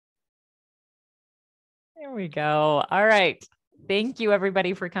There we go. All right. Thank you,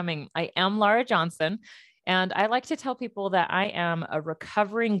 everybody, for coming. I am Laura Johnson, and I like to tell people that I am a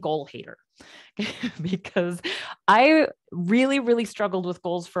recovering goal hater because I really, really struggled with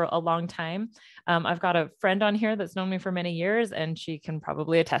goals for a long time. I've got a friend on here that's known me for many years, and she can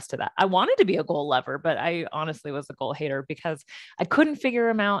probably attest to that. I wanted to be a goal lover, but I honestly was a goal hater because I couldn't figure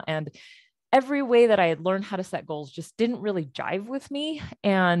them out. And every way that I had learned how to set goals just didn't really jive with me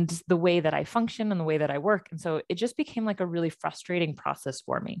and the way that I function and the way that I work. And so it just became like a really frustrating process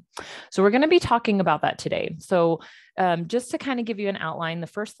for me. So we're going to be talking about that today. So just to kind of give you an outline, the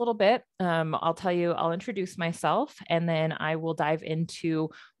first little bit, I'll introduce myself, and then I will dive into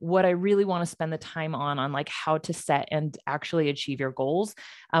what I really want to spend the time on like how to set and actually achieve your goals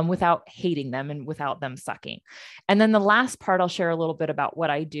without hating them and without them sucking. And then the last part, I'll share a little bit about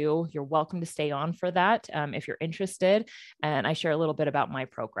what I do. You're welcome to stay on for that if you're interested. And I share a little bit about my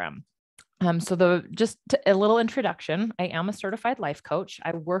program. Just a little introduction. I am a certified life coach.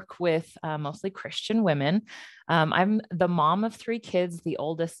 I work with mostly Christian women. I'm the mom of 3 kids. The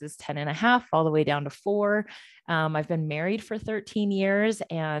oldest is 10 and a half, all the way down to 4. I've been married for 13 years.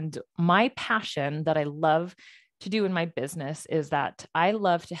 And my passion that I love to do in my business is that I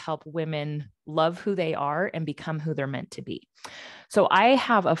love to help women love who they are and become who they're meant to be. So I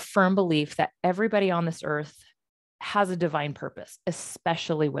have a firm belief that everybody on this earth has a divine purpose,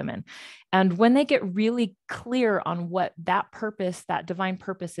 especially women. And when they get really clear on what that purpose, that divine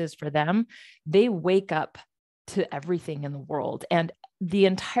purpose is for them, they wake up to everything in the world. And the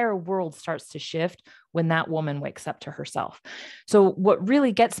entire world starts to shift when that woman wakes up to herself. So what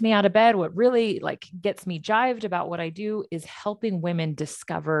really gets me out of bed, what really like gets me jived about what I do is helping women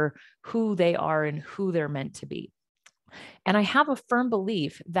discover who they are and who they're meant to be. And I have a firm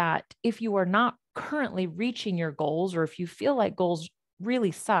belief that if you are not currently reaching your goals, or if you feel like goals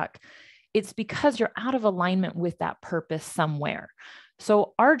really suck, it's because you're out of alignment with that purpose somewhere.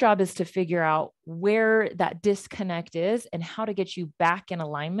 So our job is to figure out where that disconnect is and how to get you back in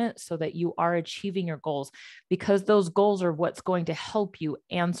alignment so that you are achieving your goals, because those goals are what's going to help you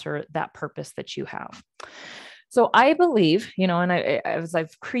answer that purpose that you have. So I believe, and as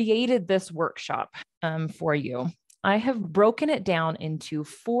I've created this workshop for you, I have broken it down into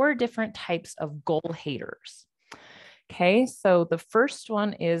 4 different types of goal haters. Okay, so the first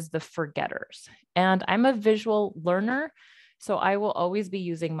one is the forgetters. And I'm a visual learner, so I will always be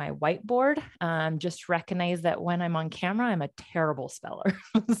using my whiteboard. Just recognize that when I'm on camera, I'm a terrible speller.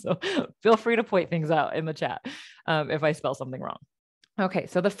 So feel free to point things out in the chat if I spell something wrong. Okay,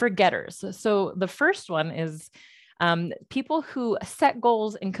 so the forgetters. So the first one is people who set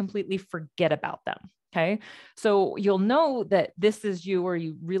goals and completely forget about them. Okay. So you'll know that this is you, or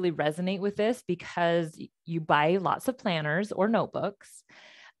you really resonate with this because you buy lots of planners or notebooks.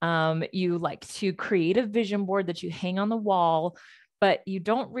 You like to create a vision board that you hang on the wall, but you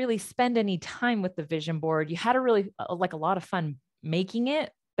don't really spend any time with the vision board. You had a lot of fun making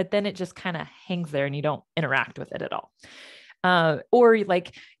it, but then it just kind of hangs there and you don't interact with it at all. Or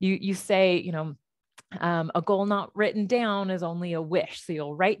like you say, a goal not written down is only a wish. So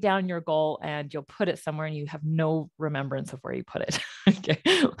you'll write down your goal and you'll put it somewhere and you have no remembrance of where you put it. Okay.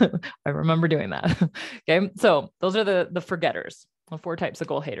 I remember doing that. Okay. So those are the forgetters, the 4 types of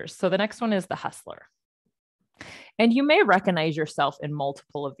goal haters. So the next one is the hustler. And you may recognize yourself in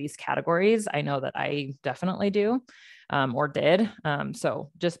multiple of these categories. I know that I definitely do or did. So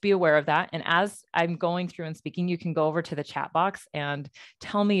just be aware of that. And as I'm going through and speaking, you can go over to the chat box and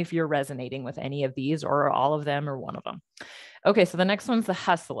tell me if you're resonating with any of these or all of them or one of them. Okay, so the next one's the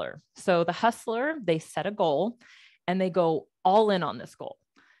hustler. So the hustler, they set a goal and they go all in on this goal,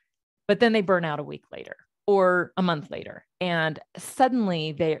 but then they burn out a week later or a month later. And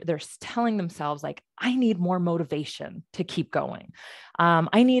suddenly they're telling themselves like, I need more motivation to keep going.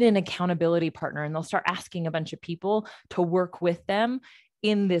 I need an accountability partner. And they'll start asking a bunch of people to work with them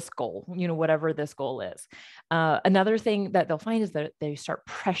in this goal, whatever this goal is. Another thing that they'll find is that they start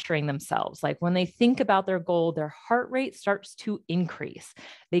pressuring themselves. Like when they think about their goal, their heart rate starts to increase.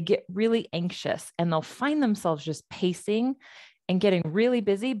 They get really anxious and they'll find themselves just pacing and getting really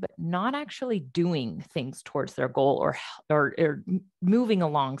busy, but not actually doing things towards their goal or moving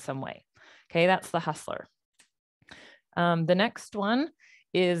along some way. Okay, that's the hustler. The next one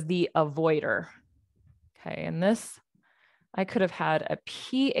is the avoider. Okay, and this, I could have had a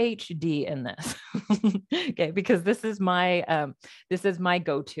PhD in this. Okay, because this is my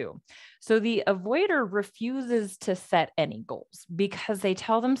go-to. So the avoider refuses to set any goals because they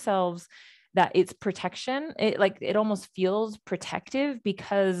tell themselves that it's protection. It almost feels protective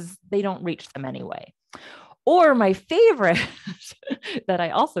because they don't reach them anyway. Or my favorite that I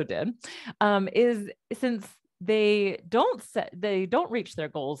also did is since they don't reach their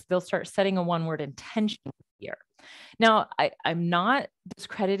goals, they'll start setting a one-word intention here. Now, I'm not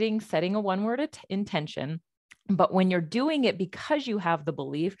discrediting setting a one-word intention, but when you're doing it because you have the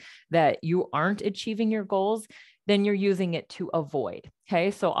belief that you aren't achieving your goals, then you're using it to avoid. Okay.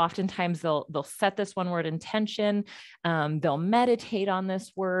 So oftentimes they'll set this one word intention. They'll meditate on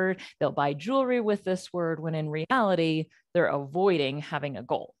this word. They'll buy jewelry with this word when in reality, they're avoiding having a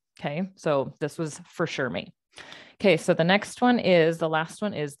goal. Okay. So this was for sure me. Okay. So the last one is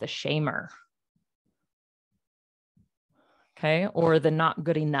the shamer. Okay. Or the not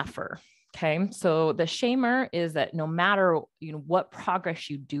good enougher. Okay. So the shamer is that no matter, what progress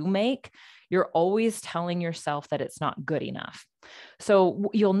you do make, you're always telling yourself that it's not good enough. So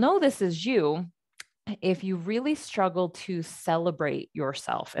you'll know this is you if you really struggle to celebrate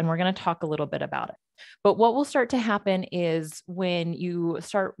yourself. And we're going to talk a little bit about it. But what will start to happen is when you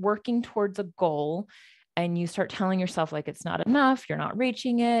start working towards a goal and you start telling yourself like it's not enough, you're not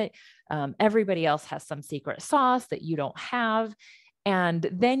reaching it, everybody else has some secret sauce that you don't have. And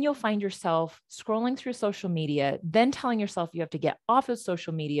then you'll find yourself scrolling through social media, then telling yourself you have to get off of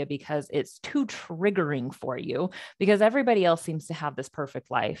social media because it's too triggering for you, because everybody else seems to have this perfect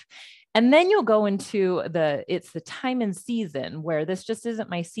life. And then you'll go into it's the time and season where this just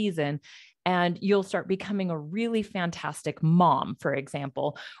isn't my season. And you'll start becoming a really fantastic mom, for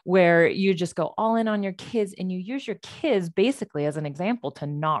example, where you just go all in on your kids and you use your kids basically as an example to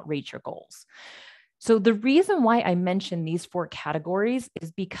not reach your goals. So the reason why I mention these 4 categories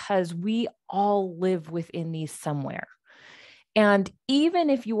is because we all live within these somewhere. And even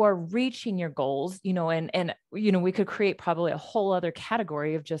if you are reaching your goals, and we could create probably a whole other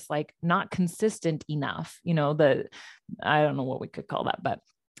category of just like not consistent enough, I don't know what we could call that, but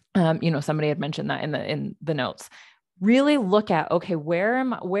somebody had mentioned that in the notes. Really look at, okay, where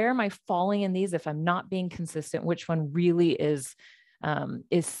am I falling in these? If I'm not being consistent, which one really is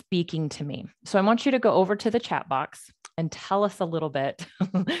speaking to me? So I want you to go over to the chat box and tell us a little bit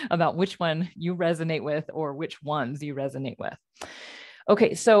about which one you resonate with or which ones you resonate with.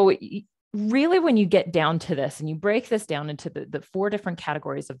 Okay. So really, when you get down to this and you break this down into the 4 different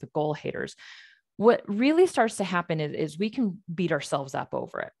categories of the goal haters, what really starts to happen is we can beat ourselves up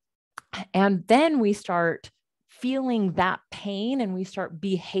over it. And then we start feeling that pain and we start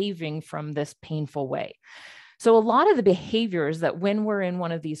behaving from this painful way. So a lot of the behaviors that when we're in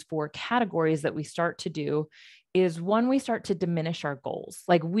one of these 4 categories that we start to do is one, we start to diminish our goals.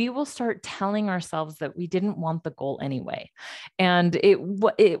 Like we will start telling ourselves that we didn't want the goal anyway. And it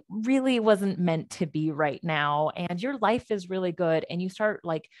really wasn't meant to be right now. And your life is really good. And you start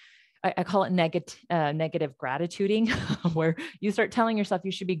like, I call it negative gratituding, where you start telling yourself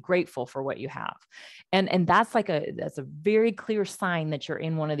you should be grateful for what you have. And that's that's a very clear sign that you're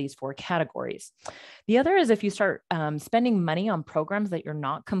in one of these 4 categories. The other is if you start spending money on programs that you're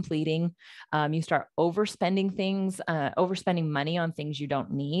not completing, you start overspending money on things you don't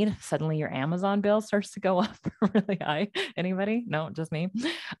need. Suddenly your Amazon bill starts to go up really high. Anybody? No, just me.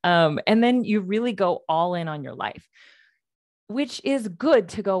 And then you really go all in on your life, which is good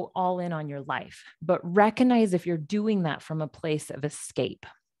to go all in on your life, but recognize if you're doing that from a place of escape.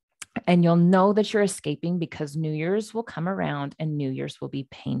 And you'll know that you're escaping because New Year's will come around and New Year's will be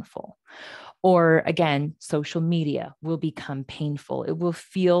painful. Or again, social media will become painful. It will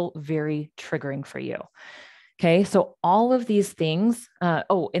feel very triggering for you. Okay. So all of these things, and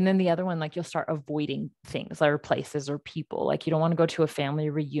then the other one, like you'll start avoiding things or places or people. Like you don't want to go to a family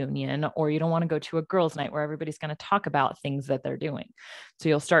reunion, or you don't want to go to a girls' night where everybody's going to talk about things that they're doing. So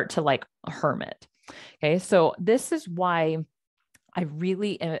you'll start to like hermit. Okay. So this is why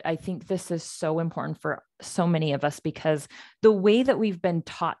I think this is so important for so many of us, because the way that we've been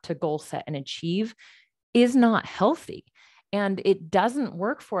taught to goal set and achieve is not healthy. And it doesn't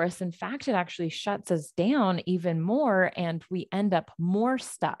work for us. In fact, it actually shuts us down even more. And we end up more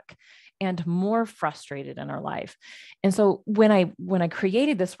stuck and more frustrated in our life. And so when I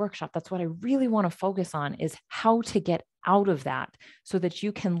created this workshop, that's what I really want to focus on, is how to get out of that so that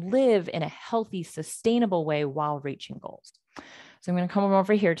you can live in a healthy, sustainable way while reaching goals. So I'm going to come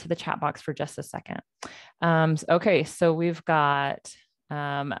over here to the chat box for just a second. Okay. So we've got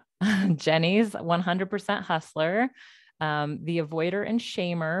Jenny's 100% hustler. The avoider and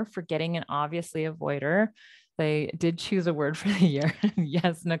shamer, forgetting and obviously avoider. They did choose a word for the year.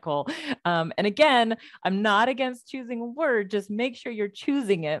 Yes, Nicole. And again, I'm not against choosing a word. Just make sure you're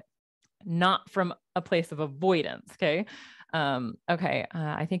choosing it not from a place of avoidance. Okay.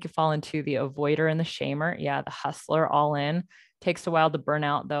 I think you fall into the avoider and the shamer. Yeah. The hustler, all in. Takes a while to burn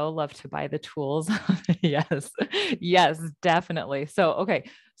out though. Love to buy the tools. Yes. Yes, definitely. So, okay.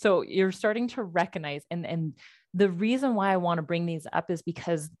 So you're starting to recognize, and the reason why I want to bring these up is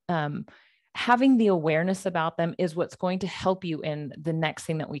because, having the awareness about them is what's going to help you in the next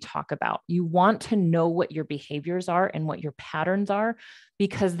thing that we talk about. You want to know what your behaviors are and what your patterns are,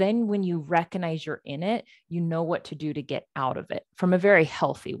 because then when you recognize you're in it, you know what to do to get out of it from a very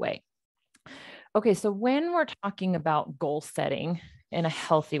healthy way. Okay, so when we're talking about goal setting in a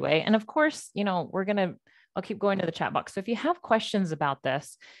healthy way, and of course, I'll keep going to the chat box. So if you have questions about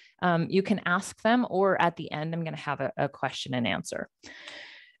this, you can ask them, or at the end, I'm going to have a question and answer.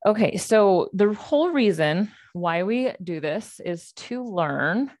 Okay, so the whole reason why we do this is to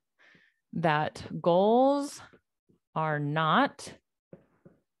learn that goals are not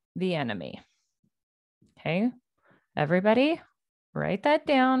the enemy. Okay, everybody, write that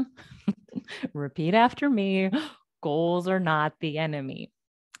down. Repeat after me. Goals are not the enemy.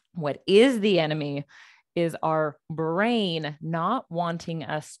 What is the enemy is our brain not wanting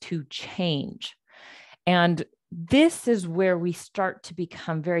us to change. And this is where we start to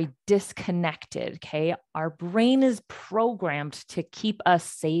become very disconnected. Okay. Our brain is programmed to keep us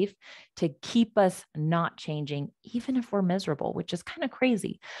safe, to keep us not changing, even if we're miserable, which is kind of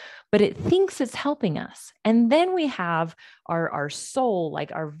crazy, but it thinks it's helping us. And then we have our soul,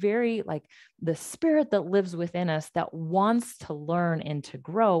 like the spirit that lives within us that wants to learn and to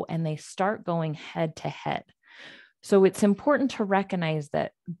grow, and they start going head to head. So it's important to recognize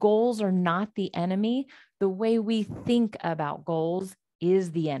that goals are not the enemy. The way we think about goals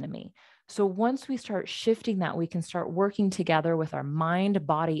is the enemy. So once we start shifting that, we can start working together with our mind,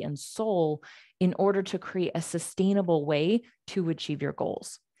 body, and soul in order to create a sustainable way to achieve your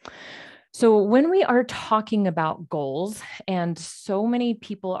goals. So when we are talking about goals, and so many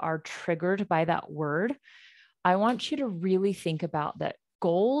people are triggered by that word, I want you to really think about that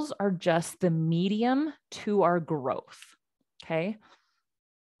goals are just the medium to our growth. Okay.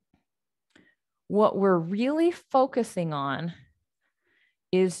 What we're really focusing on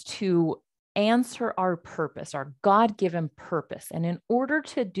is to answer our purpose, our God-given purpose. And in order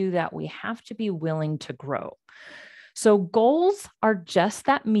to do that, we have to be willing to grow. So goals are just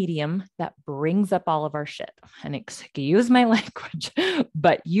that medium that brings up all of our shit. And excuse my language,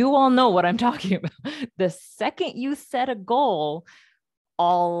 but you all know what I'm talking about. The second you set a goal,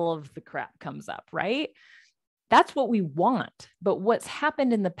 all of the crap comes up, right? That's what we want. But what's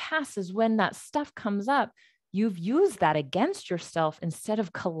happened in the past is when that stuff comes up, you've used that against yourself instead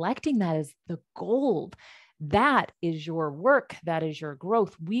of collecting that as the gold. That is your work. That is your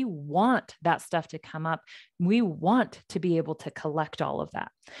growth. We want that stuff to come up. We want to be able to collect all of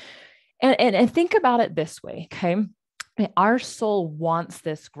that. And think about it this way, okay? Our soul wants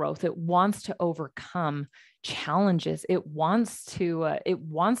this growth. It wants to overcome challenges. It wants to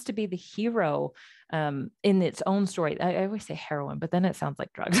be the hero in its own story. I always say heroine, but then it sounds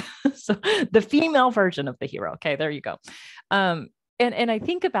like drugs. So the female version of the hero. Okay, there you go. And I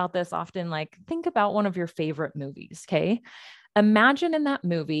think about this often, like think about one of your favorite movies. Okay. Imagine in that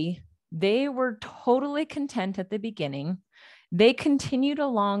movie, they were totally content at the beginning. They continued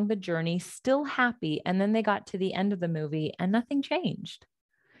along the journey, still happy. And then they got to the end of the movie and nothing changed.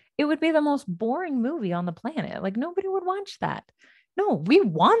 It would be the most boring movie on the planet. Like nobody would watch that. No, we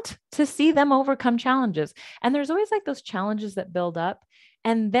want to see them overcome challenges. And there's always like those challenges that build up.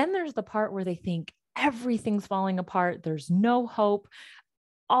 And then there's the part where they think everything's falling apart. There's no hope.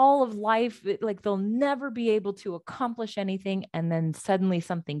 All of life, like they'll never be able to accomplish anything. And then suddenly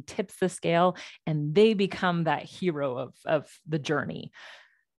something tips the scale and they become that hero of the journey.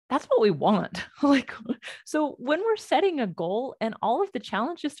 That's what we want. Like, so when we're setting a goal and all of the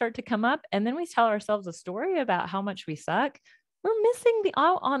challenges start to come up, and then we tell ourselves a story about how much we suck, we're missing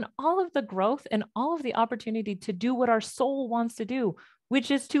out on all of the growth and all of the opportunity to do what our soul wants to do,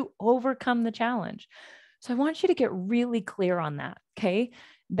 which is to overcome the challenge. So I want you to get really clear on that. Okay.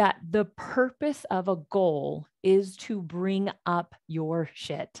 That the purpose of a goal is to bring up your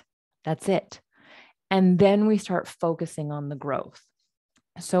shit. That's it. And then we start focusing on the growth.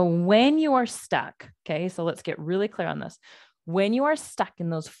 So when you are stuck, okay, so let's get really clear on this. When you are stuck in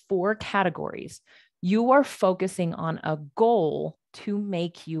those 4 categories, you are focusing on a goal to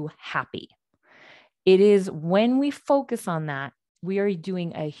make you happy. It is when we focus on that, we are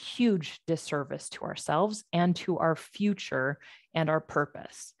doing a huge disservice to ourselves and to our future and our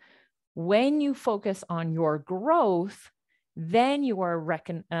purpose. When you focus on your growth, then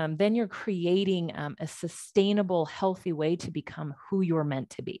you're creating a sustainable, healthy way to become who you're meant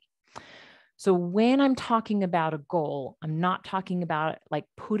to be. So when I'm talking about a goal, I'm not talking about like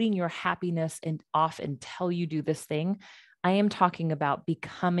putting your happiness off until you do this thing. I am talking about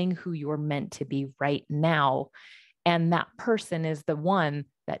becoming who you're meant to be right now. And that person is the one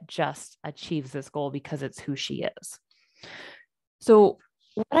that just achieves this goal because it's who she is. So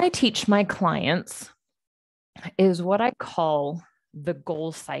what I teach my clients is what I call the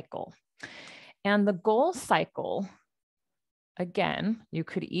goal cycle. And the goal cycle, again, you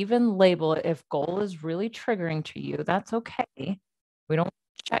could even label it if goal is really triggering to you. That's okay. We don't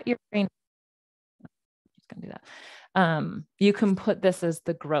shut your brain. I'm just going to do that. You can put this as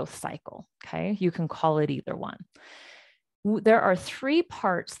the growth cycle. Okay. You can call it either one. There are 3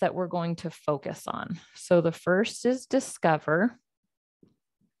 parts that we're going to focus on. So the first is discover.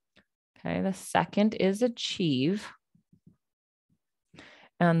 Okay. The second is achieve.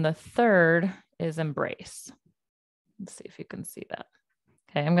 And the third is embrace. Let's see if you can see that.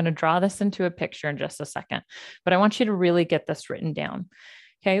 Okay, I'm going to draw this into a picture in just a second, but I want you to really get this written down.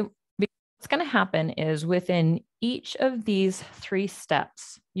 Okay, what's going to happen is within each of these 3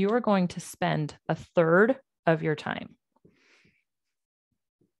 steps, you are going to spend a third of your time.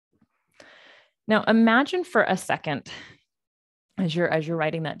 Now, imagine for a second, as you're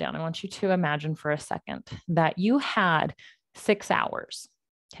writing that down, I want you to imagine for a second that you had 6 hours.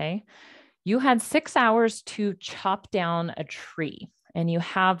 Okay. You had 6 hours to chop down a tree, and you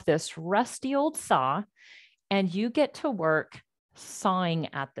have this rusty old saw, and you get to work sawing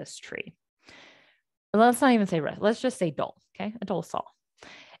at this tree. Let's not even say rust. Let's just say dull. Okay. A dull saw.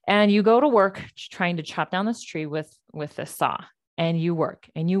 And you go to work trying to chop down this tree with this saw, and you work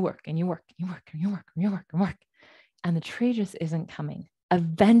and you work and you work and you work and you work and you work and work. And the tree just isn't coming.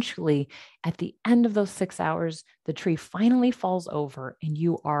 Eventually, at the end of those 6 hours, the tree finally falls over and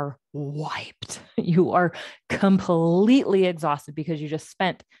you are wiped. You are completely exhausted because you just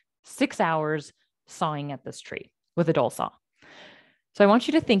spent 6 hours sawing at this tree with a dull saw. So I want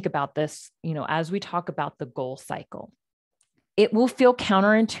you to think about this, as we talk about the goal cycle. It will feel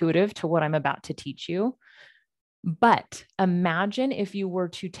counterintuitive to what I'm about to teach you. But imagine if you were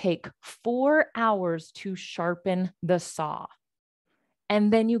to take 4 hours to sharpen the saw,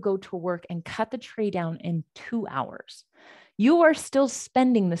 and then you go to work and cut the tree down in 2 hours. You are still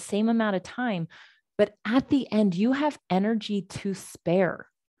spending the same amount of time, but at the end, you have energy to spare.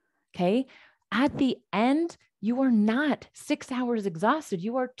 Okay. At the end, you are not 6 hours exhausted.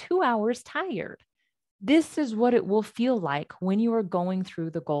 You are 2 hours tired. This is what it will feel like when you are going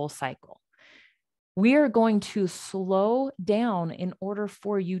through the goal cycle. We are going to slow down in order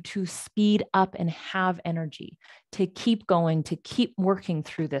for you to speed up and have energy to keep going, to keep working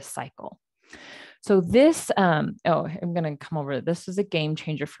through this cycle. So this, I'm going to come over. This is a game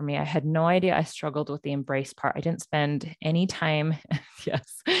changer for me. I had no idea I struggled with the embrace part. I didn't spend any time.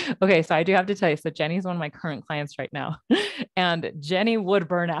 Yes. Okay. So I do have to tell you, so Jenny's one of my current clients right now, and Jenny would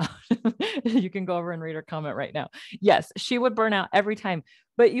burn out. You can go over and read her comment right now. Yes, she would burn out every time,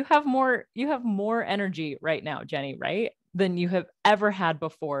 but you have more energy right now, Jenny, right? Than you have ever had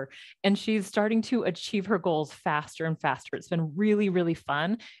before. And she's starting to achieve her goals faster and faster. It's been really, really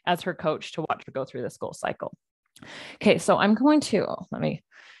fun as her coach to watch her go through this goal cycle. Okay. So I'm going to,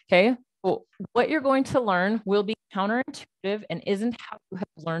 okay. Well, what you're going to learn will be counterintuitive and isn't how you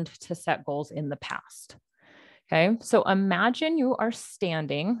have learned to set goals in the past. Okay. So imagine you are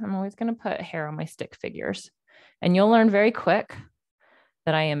standing. I'm always going to put hair on my stick figures, and you'll learn very quick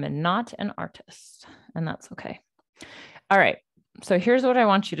that I am not an artist, and that's okay. All right. So here's what I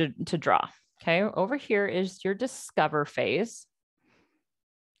want you to draw. Okay. Over here is your discover phase.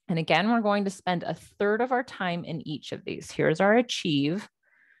 And again, we're going to spend a third of our time in each of these. Here's our achieve,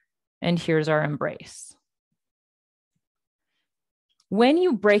 and here's our embrace. When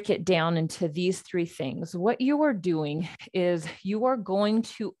you break it down into these 3 things, what you are doing is you are going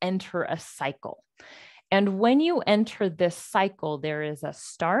to enter a cycle. And when you enter this cycle, there is a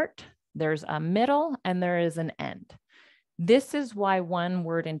start, there's a middle, and there is an end. This is why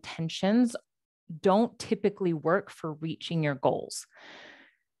one-word intentions don't typically work for reaching your goals.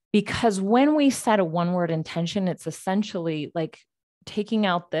 Because when we set a one-word intention, it's essentially like taking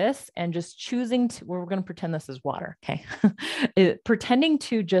out this and just choosing to, we're going to pretend this is water. Okay. Pretending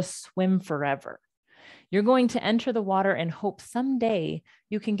to just swim forever. You're going to enter the water and hope someday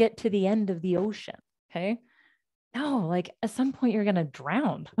you can get to the end of the ocean. Okay. No, like at some point you're going to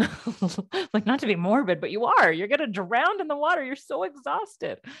drown. Like, not to be morbid, but you're going to drown in the water. You're so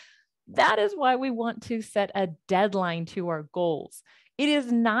exhausted. That is why we want to set a deadline to our goals. It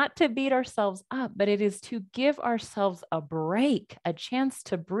is not to beat ourselves up, but it is to give ourselves a break, a chance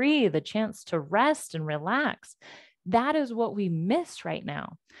to breathe, a chance to rest and relax. That is what we miss right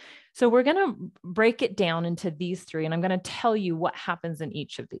now. So we're going to break it down into these three, and I'm going to tell you what happens in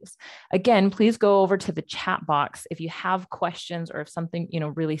each of these. Again, please go over to the chat box if you have questions or if something,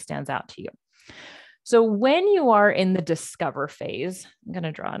 really stands out to you. So when you are in the discover phase, I'm going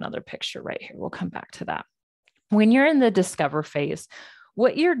to draw another picture right here. We'll come back to that. When you're in the discover phase,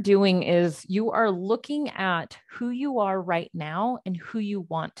 what you're doing is you are looking at who you are right now and who you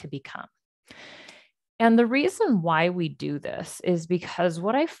want to become. And the reason why we do this is because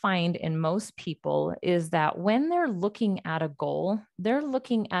what I find in most people is that when they're looking at a goal, they're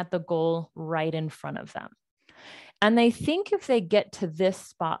looking at the goal right in front of them. And they think if they get to this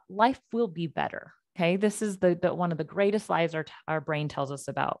spot, life will be better. Okay. This is the one of the greatest lies our brain tells us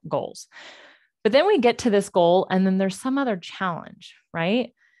about goals. But then we get to this goal and then there's some other challenge,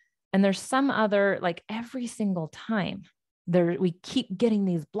 right? And there's some other, like every single time we keep getting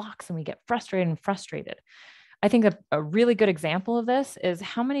these blocks and we get frustrated. I think a really good example of this is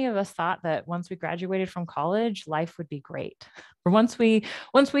how many of us thought that once we graduated from college, life would be great. Or once we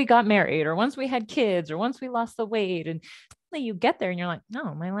got married, or once we had kids, or once we lost the weight, and suddenly you get there and you're like,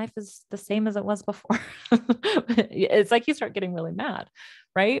 no, my life is the same as it was before. It's like you start getting really mad,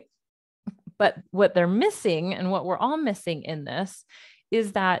 right? But what they're missing, and what we're all missing in this,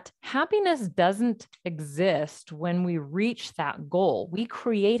 is that happiness doesn't exist when we reach that goal. We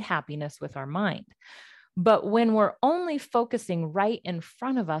create happiness with our mind. But when we're only focusing right in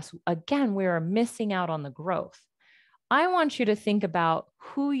front of us, again, we are missing out on the growth. I want you to think about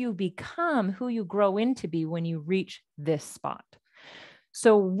who you become, who you grow into be when you reach this spot.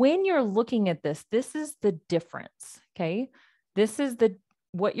 So when you're looking at this is the difference, okay? This is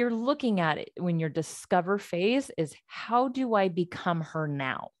what you're looking at when your discover phase is, how do I become her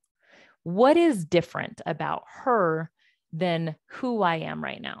now? What is different about her than who I am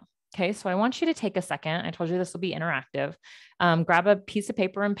right now? Okay, so I want you to take a second. I told you this will be interactive. Grab a piece of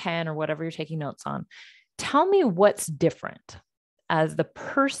paper and pen or whatever you're taking notes on. Tell me what's different as the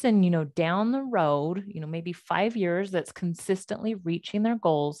person, down the road, maybe 5 years, that's consistently reaching their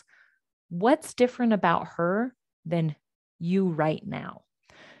goals. What's different about her than you right now?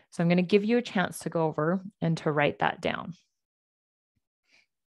 So I'm going to give you a chance to go over and to write that down.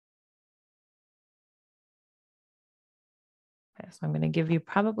 Okay, so I'm going to give you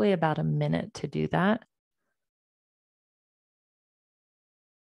probably about a minute to do that.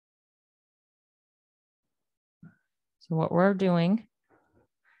 So what we're doing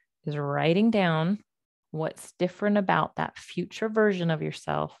is writing down what's different about that future version of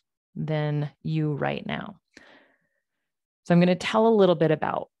yourself than you right now. So I'm going to tell a little bit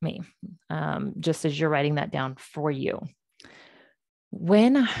about me, just as you're writing that down for you.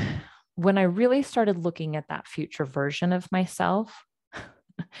 When I really started looking at that future version of myself,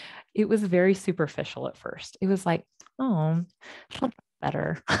 it was very superficial at first. It was like, oh,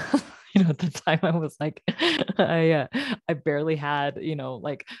 better. At the time I was like, I barely had,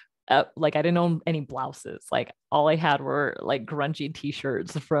 I didn't own any blouses. Like all I had were like grungy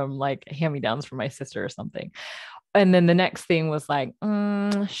t-shirts from like hand-me-downs from my sister or something. And then the next thing was like,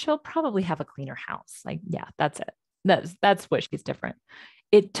 she'll probably have a cleaner house. Like, yeah, that's it. That's what she's different.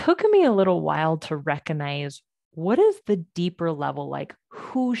 It took me a little while to recognize what is the deeper level, like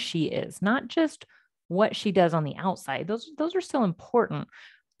who she is, not just what she does on the outside. Those are still important,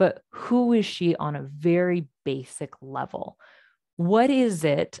 but who is she on a very basic level? What is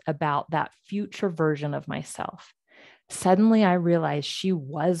it about that future version of myself? Suddenly I realized she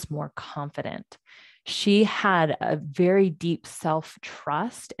was more confident. She had a very deep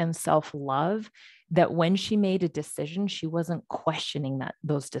self-trust and self-love that when she made a decision, she wasn't questioning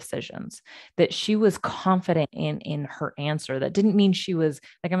those decisions, that she was confident in her answer. That didn't mean she was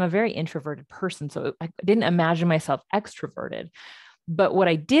like, I'm a very introverted person, so I didn't imagine myself extroverted. But what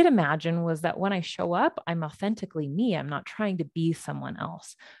I did imagine was that when I show up, I'm authentically me. I'm not trying to be someone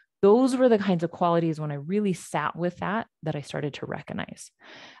else. Those were the kinds of qualities when I really sat with that I started to recognize.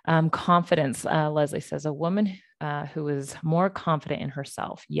 Confidence, Leslie says, a woman who is more confident in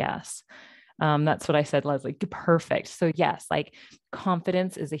herself. Yes. That's what I said, Leslie. Perfect. So yes, like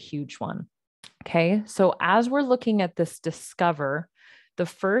confidence is a huge one. Okay. So as we're looking at this discover, the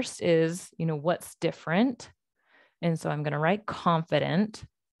first is, what's different. And so I'm going to write confident.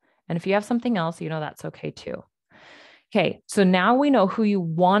 And if you have something else, that's okay too. Okay. So now we know who you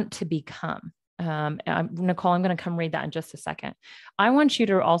want to become. Nicole, I'm going to come read that in just a second. I want you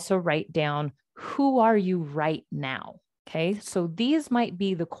to also write down, who are you right now? Okay. So these might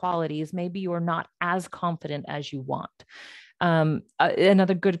be the qualities. Maybe you're not as confident as you want.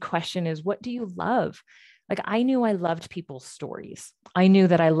 Another good question is, what do you love? Like I knew I loved people's stories. I knew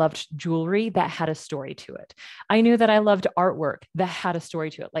that I loved jewelry that had a story to it. I knew that I loved artwork that had a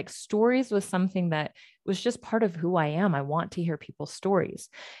story to it. Like stories was something that was just part of who I am. I want to hear people's stories.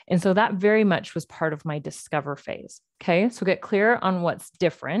 And so that very much was part of my discover phase. Okay. So get clear on what's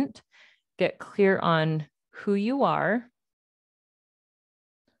different, get clear on who you are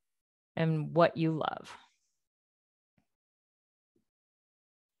and what you love.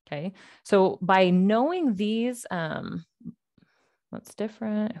 Okay. So by knowing these, what's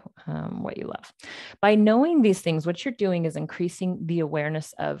different, what you love, by knowing these things, what you're doing is increasing the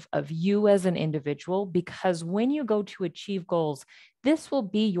awareness of you as an individual, because when you go to achieve goals, this will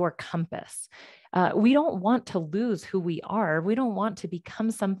be your compass. We don't want to lose who we are. We don't want to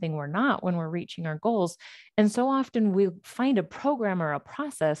become something we're not when we're reaching our goals. And so often we find a program or a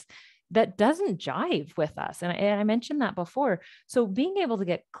process that doesn't jive with us. And I mentioned that before. So being able to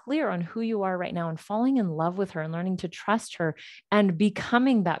get clear on who you are right now and falling in love with her and learning to trust her and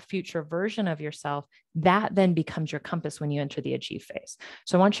becoming that future version of yourself, that then becomes your compass when you enter the achieve phase.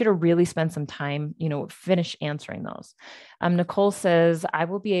 So I want you to really spend some time, finish answering those. Nicole says, I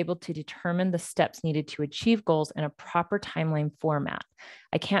will be able to determine the steps needed to achieve goals in a proper timeline format.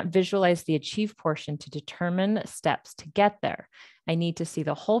 I can't visualize the achieve portion to determine steps to get there. I need to see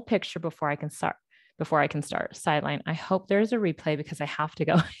the whole picture before I can start. Sideline. I hope there's a replay because I have to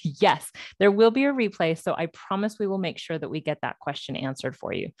go. Yes, there will be a replay. So I promise we will make sure that we get that question answered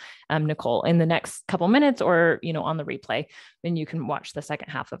for you, Nicole, in the next couple minutes or, on the replay, then you can watch the second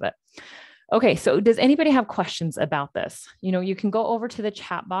half of it. Okay. So does anybody have questions about this? You can go over to the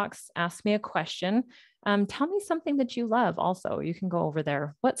chat box, ask me a question. Tell me something that you love also. You can go over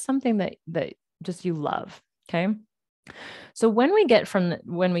there. What's something that just you love? Okay. So when we get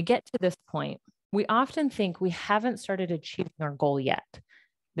to this point, we often think we haven't started achieving our goal yet.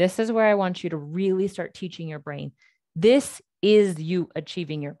 This is where I want you to really start teaching your brain. This is you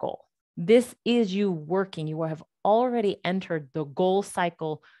achieving your goal. This is you working. You have already entered the goal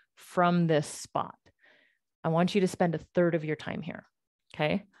cycle from this spot. I want you to spend a third of your time here.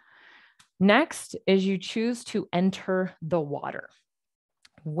 Okay. Next is you choose to enter the water.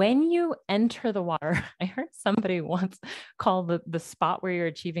 When you enter the water, I heard somebody once call the spot where you're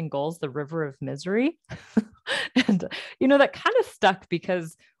achieving goals the river of misery. And, that kind of stuck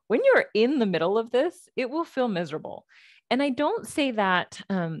because when you're in the middle of this, it will feel miserable. And I don't say that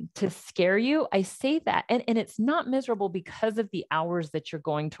to scare you. I say that, and it's not miserable because of the hours that you're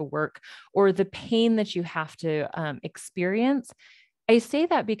going to work or the pain that you have to experience. I say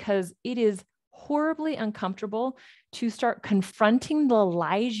that because it is horribly uncomfortable to start confronting the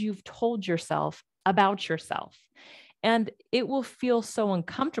lies you've told yourself about yourself. And it will feel so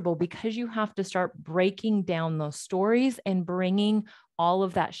uncomfortable because you have to start breaking down those stories and bringing all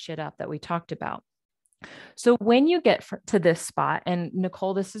of that shit up that we talked about. So when you get to this spot, and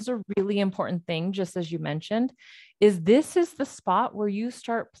Nicole, this is a really important thing, just as you mentioned, this is the spot where you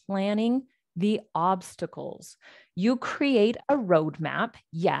start planning the obstacles. You create a roadmap,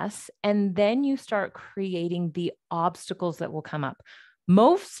 yes, and then you start creating the obstacles that will come up.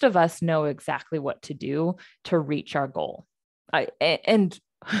 Most of us know exactly what to do to reach our goal.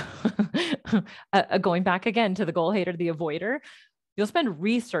 Going back again to the goal hater, the avoider, you'll spend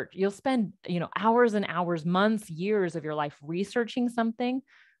research, hours and hours, months, years of your life researching something,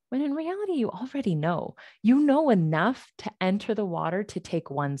 when in reality, you already know. You know enough to enter the water to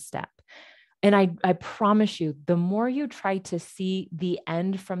take one step. And I promise you, the more you try to see the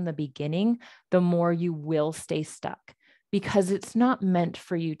end from the beginning, the more you will stay stuck, because it's not meant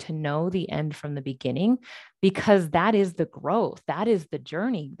for you to know the end from the beginning, because that is the growth. That is the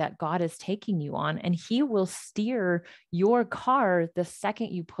journey that God is taking you on. And He will steer your car the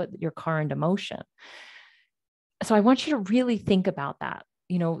second you put your car into motion. So I want you to really think about that,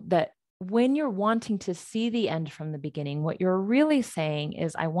 that when you're wanting to see the end from the beginning, what you're really saying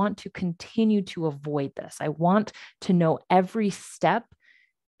is, I want to continue to avoid this. I want to know every step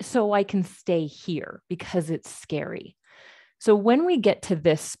so I can stay here because it's scary. So when we get to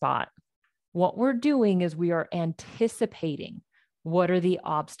this spot, what we're doing is we are anticipating what are the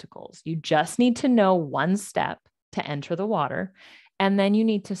obstacles. You just need to know one step to enter the water, and then you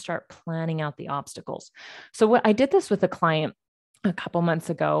need to start planning out the obstacles. So I did this with a client a couple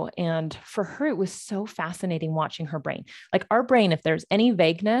months ago, and for her, it was so fascinating watching her brain. Like our brain, if there's any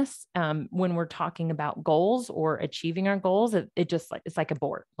vagueness when we're talking about goals or achieving our goals, it's like a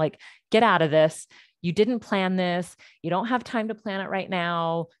board. Like, get out of this. You didn't plan this. You don't have time to plan it right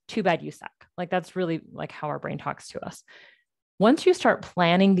now. Too bad you suck. Like, that's really like how our brain talks to us. Once you start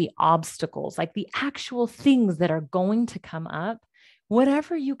planning the obstacles, like the actual things that are going to come up,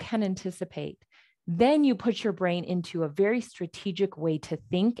 whatever you can anticipate, then you put your brain into a very strategic way to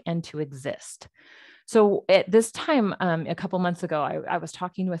think and to exist. So at this time, a couple months ago, I was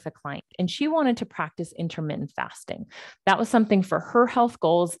talking with a client and she wanted to practice intermittent fasting. That was something for her health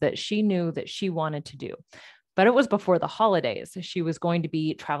goals that she knew that she wanted to do. But it was before the holidays. She was going to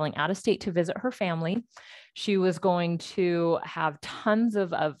be traveling out of state to visit her family. She was going to have tons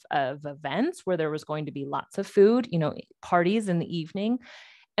of events where there was going to be lots of food, parties in the evening.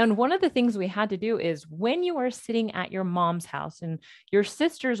 And one of the things we had to do is when you are sitting at your mom's house and your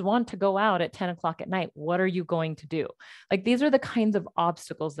sisters want to go out at 10 o'clock at night, what are you going to do? Like, these are the kinds of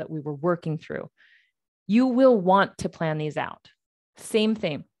obstacles that we were working through. You will want to plan these out. Same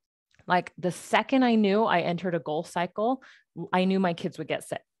thing. Like, the second I knew I entered a goal cycle, I knew my kids would get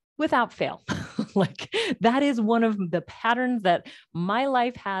sick without fail. Like, that is one of the patterns that my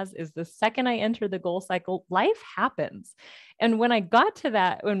life has, is the second I enter the goal cycle, life happens. And when I got to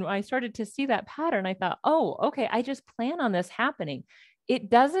that, when I started to see that pattern, I thought, oh, okay, I just plan on this happening. It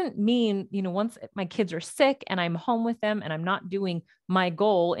doesn't mean, once my kids are sick and I'm home with them and I'm not doing my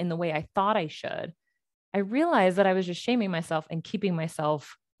goal in the way I thought I should, I realized that I was just shaming myself and keeping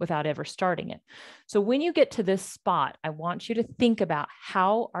myself without ever starting it. So when you get to this spot, I want you to think about,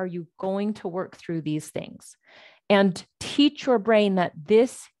 how are you going to work through these things, and teach your brain that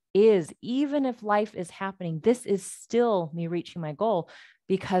this is, even if life is happening, this is still me reaching my goal,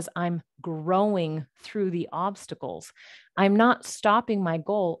 because I'm growing through the obstacles. I'm not stopping my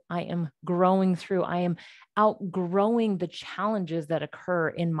goal. I am growing through. I am outgrowing the challenges that occur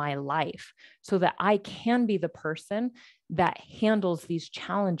in my life so that I can be the person that handles these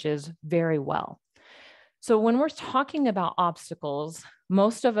challenges very well. So when we're talking about obstacles,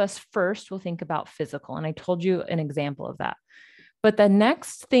 most of us first will think about physical. And I told you an example of that. But the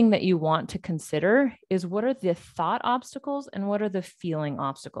next thing that you want to consider is, what are the thought obstacles and what are the feeling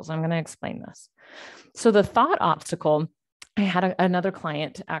obstacles? I'm going to explain this. So the thought obstacle, I had another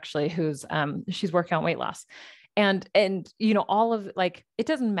client actually who's she's working on weight loss. And all of, like, it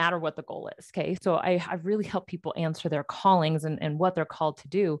doesn't matter what the goal is. Okay. So I really help people answer their callings and what they're called to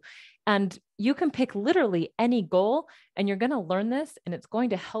do. And you can pick literally any goal, and you're going to learn this, and it's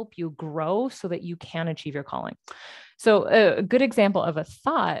going to help you grow so that you can achieve your calling. So a good example of a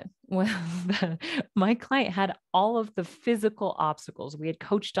thought was that my client had all of the physical obstacles. We had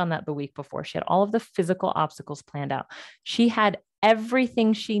coached on that the week before. She had all of the physical obstacles planned out. She had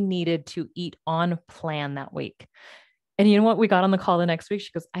everything she needed to eat on plan that week. And you know what? We got on the call the next week.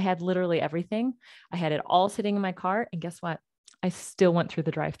 She goes, I had literally everything. I had it all sitting in my car. And guess what? I still went through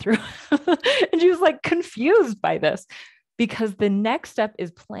the drive-through. And she was like confused by this, because the next step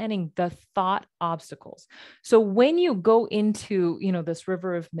is planning the thought obstacles. So when you go into, this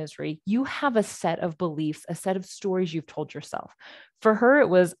river of misery, you have a set of beliefs, a set of stories you've told yourself. For her, it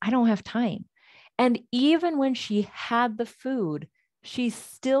was, I don't have time. And even when she had the food, she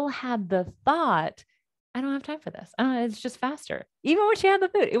still had the thought, I don't have time for this. It's just faster. Even when she had the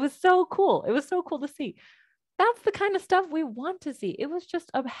food, it was so cool. It was so cool to see. That's the kind of stuff we want to see. It was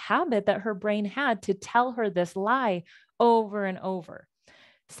just a habit that her brain had to tell her this lie over and over.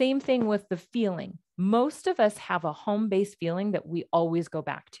 Same thing with the feeling. Most of us have a home-based feeling that we always go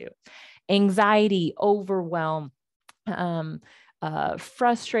back to. Anxiety, overwhelm,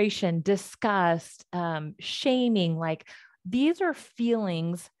 frustration, disgust, shaming. Like, these are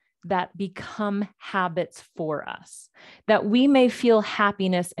feelings that become habits for us, that we may feel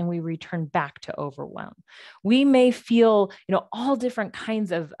happiness and we return back to overwhelm. We may feel, all different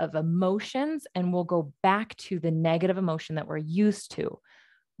kinds of emotions, and we'll go back to the negative emotion that we're used to.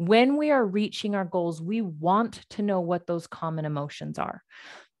 When we are reaching our goals, we want to know what those common emotions are,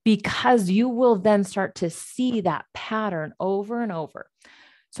 because you will then start to see that pattern over and over.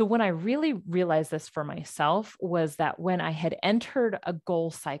 So when I really realized this for myself was that when I had entered a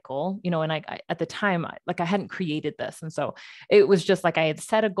goal cycle, and I at the time, I hadn't created this. And so it was just like I had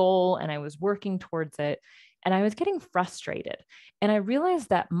set a goal and I was working towards it, and I was getting frustrated. And I realized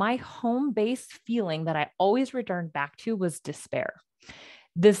that my home-based feeling that I always returned back to was despair.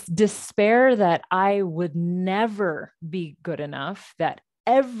 This despair that I would never be good enough, that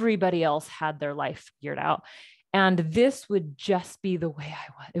everybody else had their life figured out. And this would just be the way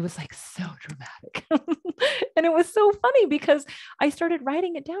I was. It was like so dramatic. And it was so funny because I started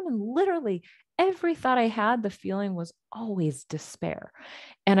writing it down, and literally every thought I had, the feeling was always despair.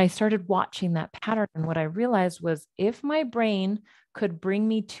 And I started watching that pattern. And what I realized was, if my brain could bring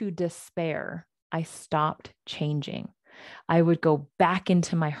me to despair, I stopped changing. I would go back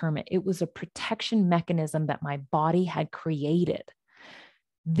into my hermit. It was a protection mechanism that my body had created.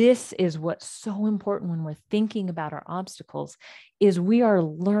 This is what's so important when we're thinking about our obstacles is we are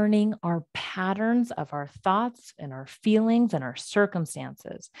learning our patterns of our thoughts and our feelings and our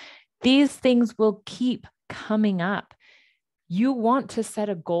circumstances. These things will keep coming up. You want to set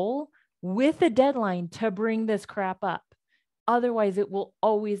a goal with a deadline to bring this crap up. Otherwise, it will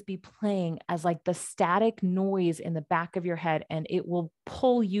always be playing as like the static noise in the back of your head, and it will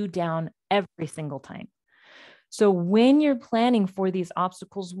pull you down every single time. So when you're planning for these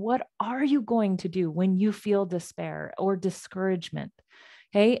obstacles, what are you going to do when you feel despair or discouragement?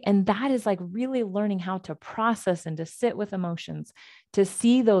 Okay. And that is like really learning how to process and to sit with emotions, to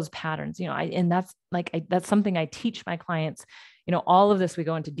see those patterns, and that's that's something I teach my clients, all of this, we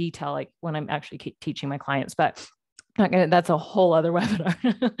go into detail, like when I'm actually teaching my clients, but that's a whole other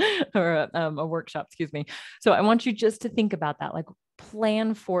webinar or a workshop, excuse me. So I want you just to think about that, like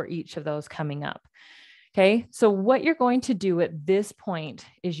plan for each of those coming up. Okay. So what you're going to do at this point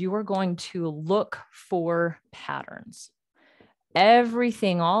is you are going to look for patterns.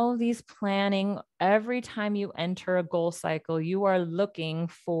 Everything, all of these planning, every time you enter a goal cycle, you are looking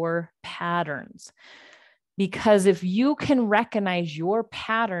for patterns. Because if you can recognize your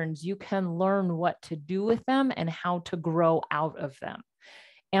patterns, you can learn what to do with them and how to grow out of them.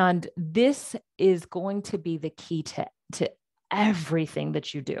 And this is going to be the key to everything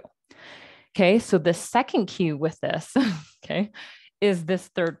that you do. Okay, so the second key with this, okay, is this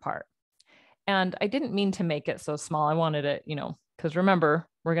third part. And I didn't mean to make it so small. I wanted it, because remember,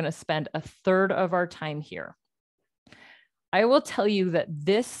 we're going to spend a third of our time here. I will tell you that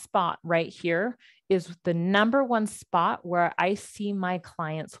this spot right here is the number one spot where I see my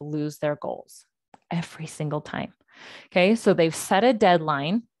clients lose their goals every single time. Okay, so they've set a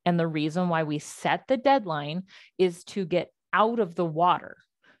deadline. And the reason why we set the deadline is to get out of the water.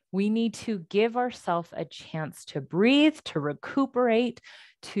 We need to give ourselves a chance to breathe, to recuperate,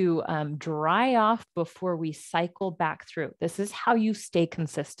 to dry off before we cycle back through. This is how you stay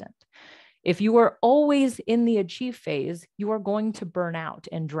consistent. If you are always in the achieve phase, you are going to burn out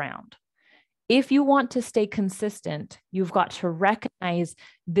and drown. If you want to stay consistent, you've got to recognize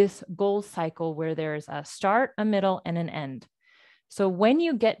this goal cycle where there's a start, a middle, and an end. So when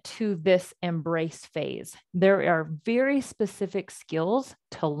you get to this embrace phase, there are very specific skills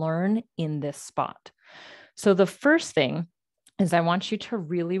to learn in this spot. So the first thing is I want you to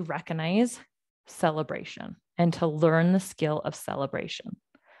really recognize celebration and to learn the skill of celebration.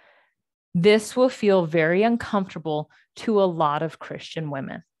 This will feel very uncomfortable to a lot of Christian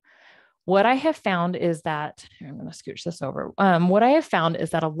women. What I have found is that, I'm going to scooch this over. What I have found is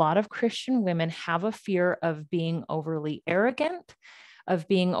that a lot of Christian women have a fear of being overly arrogant, of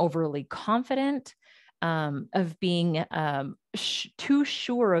being overly confident, of being too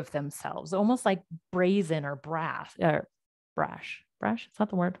sure of themselves, almost like brazen or brash. Brash. It's not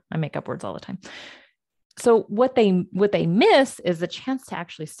the word. I make up words all the time. So what they miss is the chance to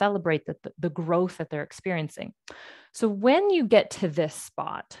actually celebrate the growth that they're experiencing. So when you get to this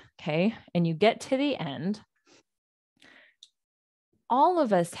spot, okay, and you get to the end, all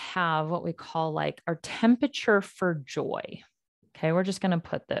of us have what we call like our temperature for joy. Okay, we're just going to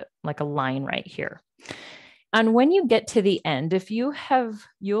put like a line right here. And when you get to the end,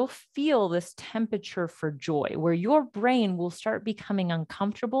 you'll feel this temperature for joy where your brain will start becoming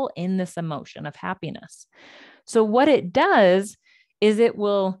uncomfortable in this emotion of happiness. So what it does is it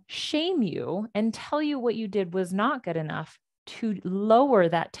will shame you and tell you what you did was not good enough to lower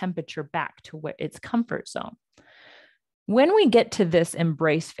that temperature back to where its comfort zone. When we get to this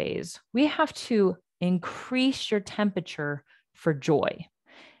embrace phase, we have to increase your temperature for joy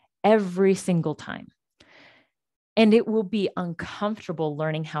every single time. And it will be uncomfortable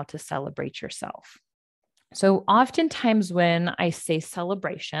learning how to celebrate yourself. So oftentimes when I say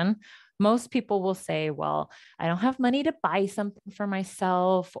celebration, most people will say, well, I don't have money to buy something for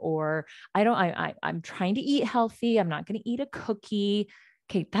myself, or I'm trying to eat healthy. I'm not going to eat a cookie.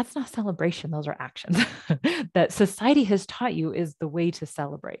 Okay, that's not celebration. Those are actions that society has taught you is the way to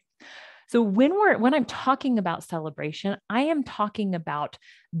celebrate. So when I'm talking about celebration, I am talking about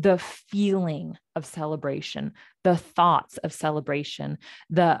the feeling of celebration, the thoughts of celebration,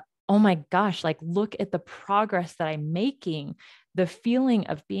 oh my gosh, like look at the progress that I'm making, the feeling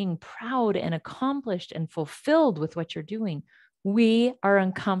of being proud and accomplished and fulfilled with what you're doing. We are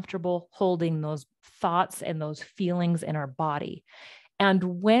uncomfortable holding those thoughts and those feelings in our body. And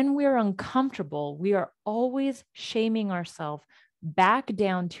when we're uncomfortable, we are always shaming ourselves back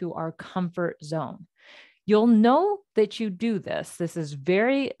down to our comfort zone. You'll know that you do this. This is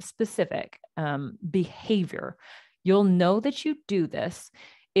very specific behavior. You'll know that you do this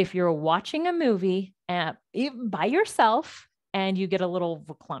if you're watching a movie by yourself and you get a little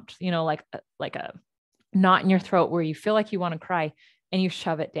clumped, like a knot in your throat where you feel like you want to cry and you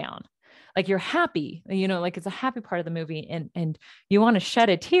shove it down. Like you're happy, like it's a happy part of the movie, and you want to shed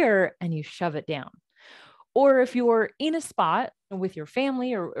a tear and you shove it down. Or if you're in a spot with your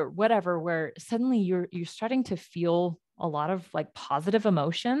family or whatever, where suddenly you're starting to feel a lot of like positive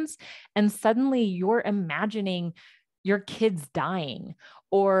emotions, and suddenly you're imagining your kids dying,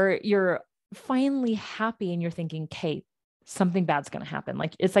 or you're finally happy and you're thinking, okay, something bad's going to happen.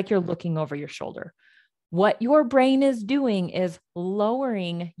 Like it's like you're looking over your shoulder. What your brain is doing is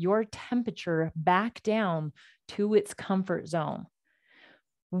lowering your temperature back down to its comfort zone.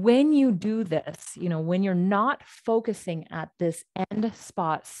 When you do this, when you're not focusing at this end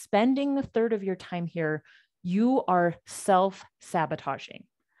spot, spending a third of your time here, you are self-sabotaging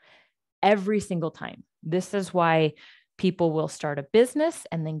every single time. This is why people will start a business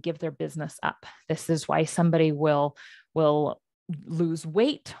and then give their business up. This is why somebody will lose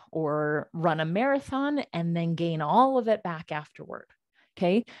weight or run a marathon and then gain all of it back afterward.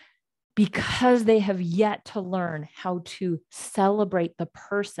 Okay. Because they have yet to learn how to celebrate the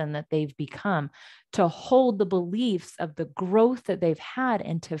person that they've become, to hold the beliefs of the growth that they've had,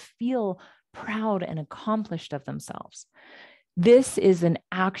 and to feel proud and accomplished of themselves. This is an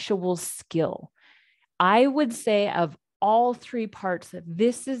actual skill. I would say of all three parts, that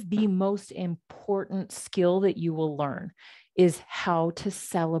this is the most important skill that you will learn, is how to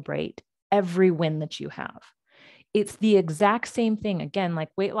celebrate every win that you have. It's the exact same thing. Again, like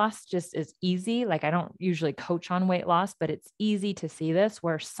weight loss just is easy. Like I don't usually coach on weight loss, but it's easy to see this,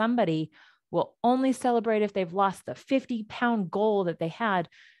 where somebody will only celebrate if they've lost the 50-pound goal that they had,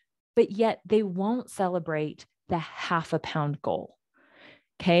 but yet they won't celebrate the half a pound goal.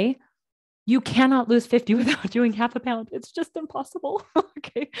 Okay. You cannot lose 50 without doing half a pound. It's just impossible.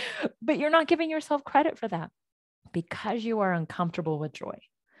 Okay. But you're not giving yourself credit for that because you are uncomfortable with joy.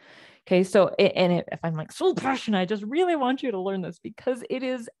 Okay. So, if I'm like so passionate, I just really want you to learn this, because it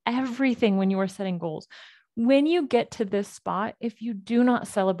is everything when you are setting goals. When you get to this spot, if you do not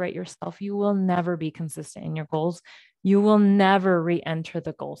celebrate yourself, you will never be consistent in your goals. You will never re-enter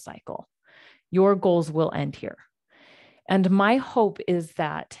the goal cycle. Your goals will end here. And my hope is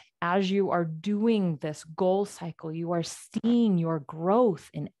that as you are doing this goal cycle, you are seeing your growth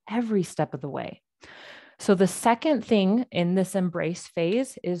in every step of the way. So the second thing in this embrace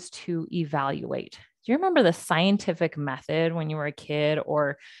phase is to evaluate. Do you remember the scientific method when you were a kid,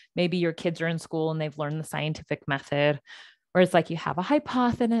 or maybe your kids are in school and they've learned the scientific method, where it's like you have a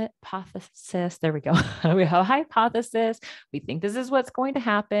hypothesis. There we go. We have a hypothesis. We think this is what's going to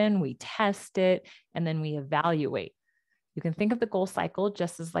happen. We test it, and then we evaluate. You can think of the goal cycle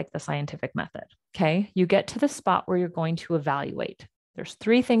just as like the scientific method. Okay. You get to the spot where you're going to evaluate. There's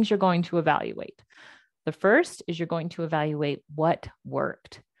three things you're going to evaluate. The first is you're going to evaluate what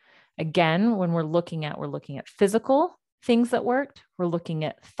worked. Again, when we're looking at physical things that worked, we're looking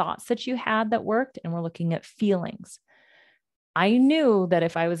at thoughts that you had that worked, and we're looking at feelings. I knew that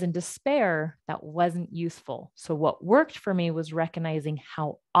if I was in despair, that wasn't useful. So what worked for me was recognizing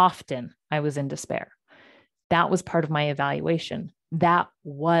how often I was in despair. That was part of my evaluation. That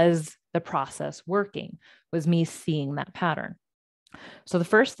was the process working, was me seeing that pattern. So the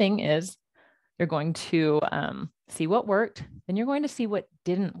first thing is you're going to see what worked, then you're going to see what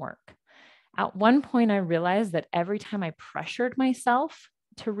didn't work. At one point, I realized that every time I pressured myself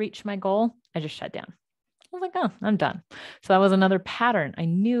to reach my goal, I just shut down. I was like, oh, I'm done. So that was another pattern. I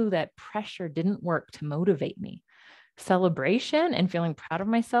knew that pressure didn't work to motivate me. Celebration and feeling proud of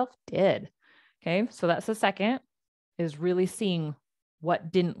myself did. Okay. So that's the second, is really seeing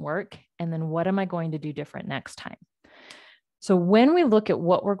what didn't work, and then what am I going to do different next time? So when we look at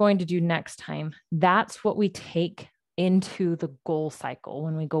what we're going to do next time, that's what we take into the goal cycle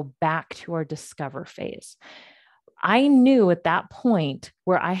when we go back to our discover phase. I knew at that point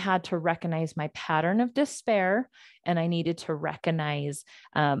where I had to recognize my pattern of despair, and I needed to recognize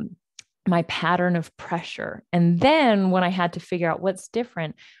my pattern of pressure. And then when I had to figure out what's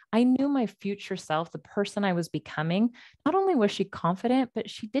different, I knew my future self, the person I was becoming, not only was she confident,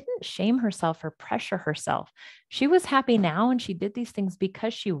 but she didn't shame herself or pressure herself. She was happy now, and she did these things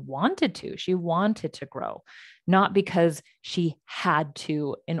because she wanted to. She wanted to grow, not because she had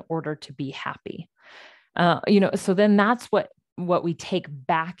to in order to be happy. So then that's what we take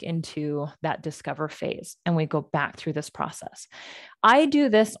back into that discover phase, and we go back through this process. I do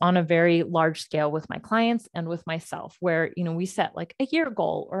this on a very large scale with my clients and with myself, where, we set like a year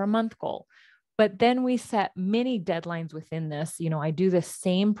goal or a month goal, But then we set mini deadlines within this. I do the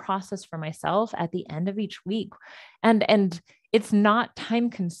same process for myself at the end of each week. And it's not time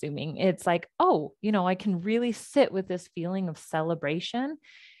consuming. It's like, oh, I can really sit with this feeling of celebration.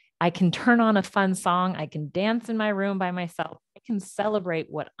 I can turn on a fun song. I can dance in my room by myself. I can celebrate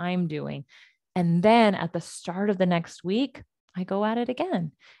what I'm doing. And then at the start of the next week, I go at it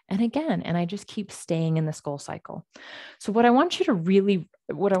again and again, and I just keep staying in this goal cycle. So what I want you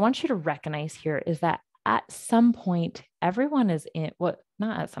to recognize here is that at some point, everyone is in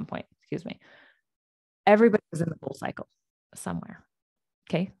not at some point, excuse me. Everybody is in the goal cycle somewhere.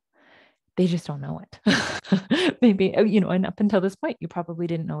 Okay. They just don't know it. Maybe, and up until this point, you probably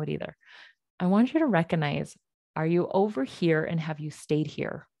didn't know it either. I want you to recognize, are you over here and have you stayed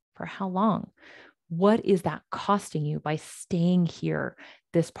here? For how long? What is that costing you by staying here,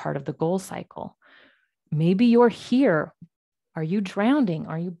 this part of the goal cycle? Maybe you're here. Are you drowning?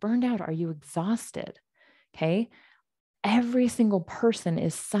 Are you burned out? Are you exhausted? Okay. Every single person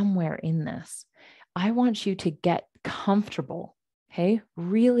is somewhere in this. I want you to get comfortable, okay?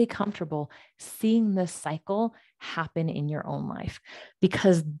 Really comfortable seeing this cycle happen in your own life,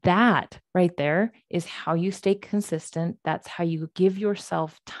 because that right there is how you stay consistent. That's how you give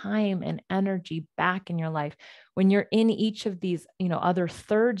yourself time and energy back in your life. When you're in each of these, other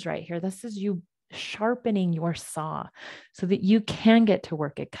thirds right here, this is you sharpening your saw so that you can get to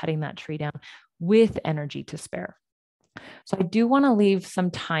work at cutting that tree down with energy to spare. So I do want to leave some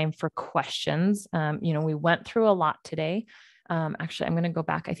time for questions. We went through a lot today. Actually, I'm going to go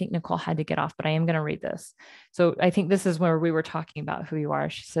back. I think Nicole had to get off, but I am going to read this. So I think this is where we were talking about who you are.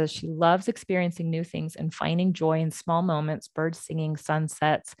 She says she loves experiencing new things and finding joy in small moments, birds singing,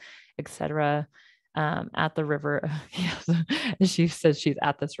 sunsets, etc. At the river. She says she's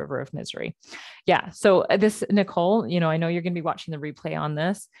at this river of misery. Yeah. So this, Nicole, I know you're going to be watching the replay on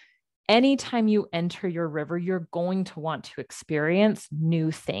this. Anytime you enter your river, you're going to want to experience new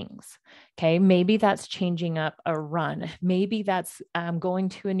things. Okay. Maybe that's changing up a run. Maybe that's going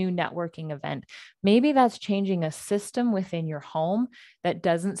to a new networking event. Maybe that's changing a system within your home that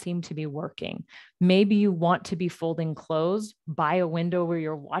doesn't seem to be working. Maybe you want to be folding clothes by a window where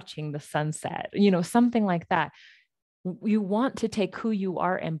you're watching the sunset, something like that. You want to take who you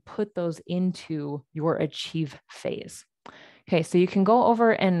are and put those into your achieve phase. Okay, so you can go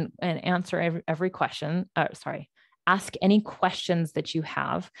over and answer every question. Ask any questions that you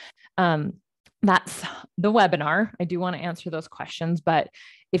have. That's the webinar. I do want to answer those questions, but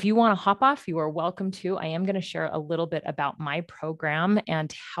if you want to hop off, you are welcome to. I am going to share a little bit about my program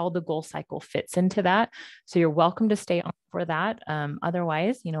and how the goal cycle fits into that. So you're welcome to stay on for that.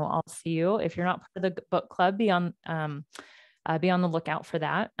 Otherwise, I'll see you. If you're not part of the book club, be on the lookout for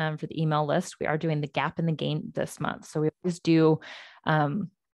that, for the email list. We are doing the Gap and the Gain this month. So we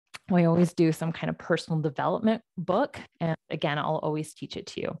always do some kind of personal development book. And again, I'll always teach it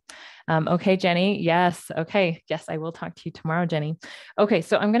to you. Okay, Jenny. Yes. Okay. Yes, I will talk to you tomorrow, Jenny. Okay.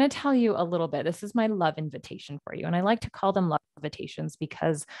 So I'm going to tell you a little bit. This is my love invitation for you. And I like to call them love invitations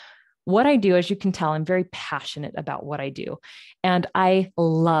because what I do, as you can tell, I'm very passionate about what I do. And I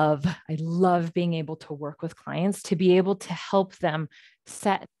love being able to work with clients to be able to help them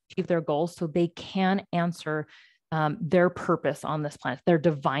achieve their goals so they can answer their purpose on this planet, their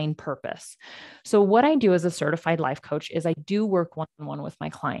divine purpose. So what I do as a certified life coach is I do work one-on-one with my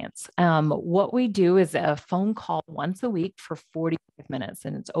clients. What we do is a phone call once a week for 45 minutes,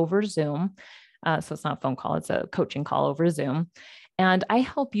 and it's over Zoom. So it's not a phone call, it's a coaching call over Zoom. And I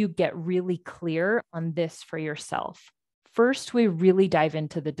help you get really clear on this for yourself. First, we really dive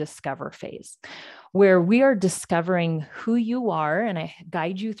into the discover phase, where we are discovering who you are. And I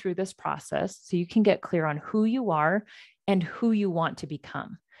guide you through this process so you can get clear on who you are and who you want to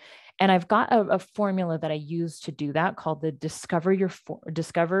become. And I've got a formula that I use to do that called the Discover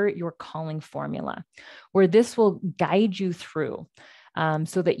Your Calling formula, where this will guide you through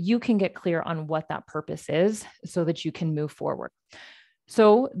so that you can get clear on what that purpose is so that you can move forward.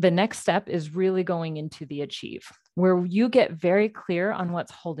 So the next step is really going into the achieve, where you get very clear on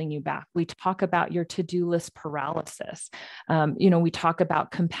what's holding you back. We talk about your to-do list paralysis. We talk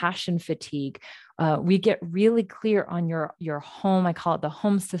about compassion fatigue. We get really clear on your home. I call it the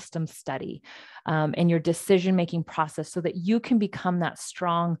home system study, and your decision-making process so that you can become that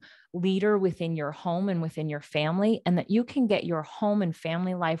strong leader within your home and within your family, and that you can get your home and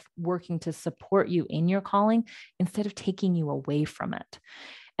family life working to support you in your calling instead of taking you away from it.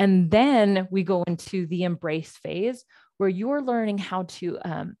 And then we go into the embrace phase, where you're learning how to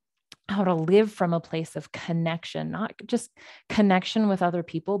live from a place of connection, not just connection with other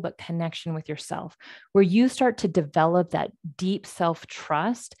people, but connection with yourself, where you start to develop that deep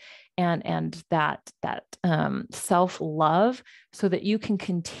self-trust and that self-love, so that you can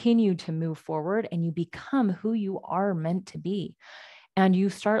continue to move forward and you become who you are meant to be. And you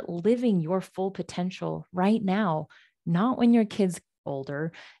start living your full potential right now, not when your kids get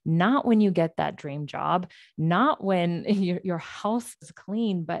older, not when you get that dream job, not when your house is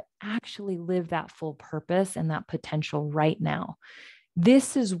clean, but actually live that full purpose and that potential right now.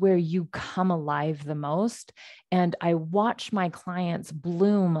 This is where you come alive the most. And I watch my clients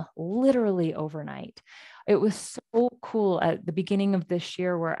bloom literally overnight. It was so cool at the beginning of this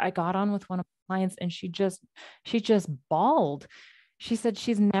year where I got on with one of my clients and she just bawled. She said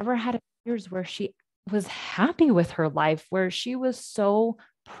she's never had years where she was happy with her life, where she was so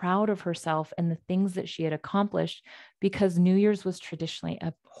proud of herself and the things that she had accomplished, because New Year's was traditionally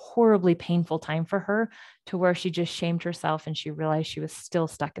a horribly painful time for her, to where she just shamed herself and she realized she was still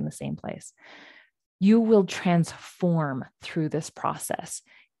stuck in the same place. You will transform through this process.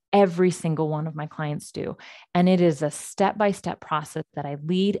 Every single one of my clients do. And it is a step-by-step process that I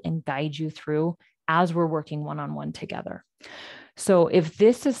lead and guide you through as we're working one-on-one together. So if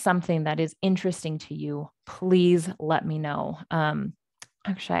this is something that is interesting to you, please let me know.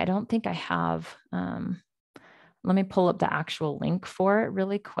 Actually, I don't think I have, let me pull up the actual link for it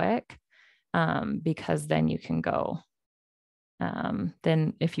really quick, because then you can go,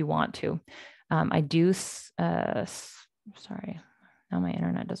 then if you want to. I do, sorry, now my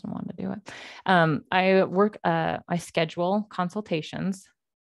internet doesn't want to do it. I schedule consultations.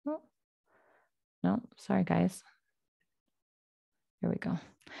 Oh, no, sorry guys. Here we go.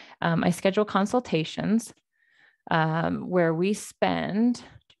 I schedule consultations where we spend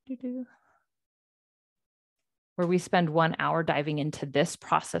 1 hour diving into this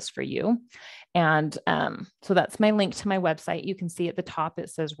process for you. And so that's my link to my website. You can see at the top,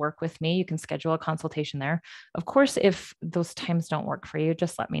 it says work with me. You can schedule a consultation there. Of course, if those times don't work for you,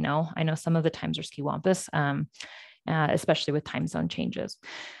 just let me know. I know some of the times are skiwampus, especially with time zone changes.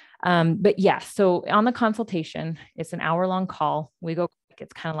 But yeah, so on the consultation, it's an hour-long call. We go,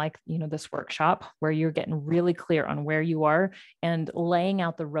 it's kind of like, this workshop where you're getting really clear on where you are and laying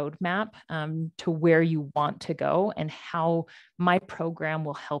out the roadmap to where you want to go and how my program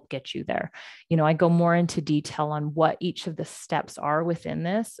will help get you there. I go more into detail on what each of the steps are within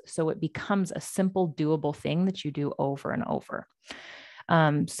this, so it becomes a simple, doable thing that you do over and over.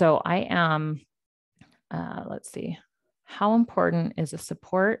 So I am, let's see. How important is a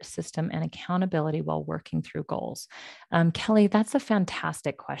support system and accountability while working through goals? Kelly, that's a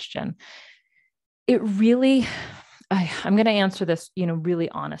fantastic question. It really, I'm going to answer this, really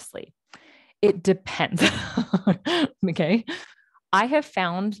honestly. It depends. Okay. I have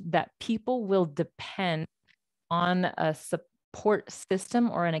found that people will depend on a support system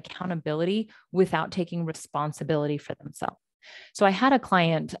or an accountability without taking responsibility for themselves. So I had a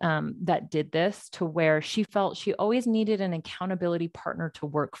client that did this, to where she felt she always needed an accountability partner to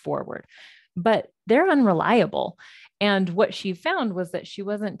work forward, but they're unreliable. And what she found was that she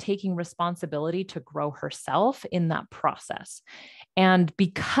wasn't taking responsibility to grow herself in that process. And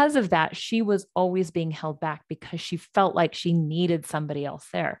because of that, she was always being held back because she felt like she needed somebody else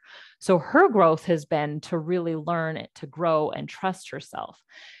there. So her growth has been to really learn it, to grow and trust herself.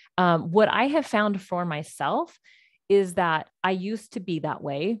 What I have found for myself is that I used to be that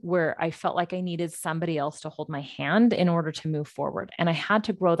way, where I felt like I needed somebody else to hold my hand in order to move forward. And I had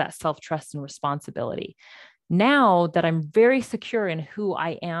to grow that self-trust and responsibility. Now that I'm very secure in who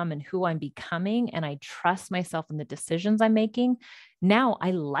I am and who I'm becoming, and I trust myself in the decisions I'm making, now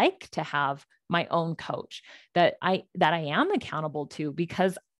I like to have my own coach that I am accountable to,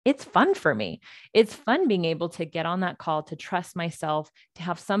 because it's fun for me. It's fun being able to get on that call, to trust myself, to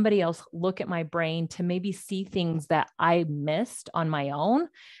have somebody else look at my brain, to maybe see things that I missed on my own,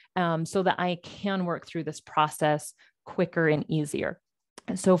 so that I can work through this process quicker and easier.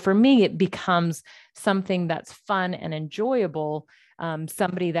 And so for me, it becomes something that's fun and enjoyable.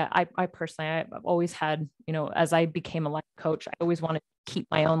 Somebody that I personally, I've always had, as I became a life coach, I always wanted to keep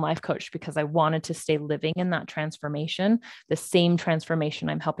my own life coach, because I wanted to stay living in that transformation, the same transformation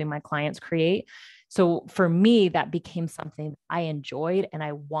I'm helping my clients create. So for me, that became something I enjoyed, and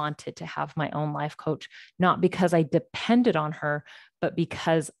I wanted to have my own life coach, not because I depended on her, but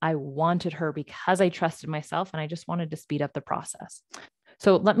because I wanted her, because I trusted myself, and I just wanted to speed up the process.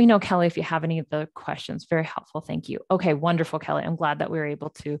 So let me know, Kelly, if you have any of the questions. Very helpful. Thank you. Okay, wonderful, Kelly. I'm glad that we were able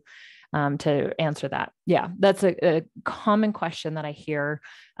to answer that. Yeah, that's a common question that I hear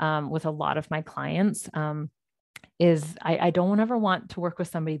with a lot of my clients. Is I don't ever want to work with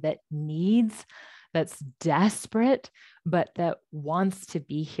somebody that needs that's desperate, but that wants to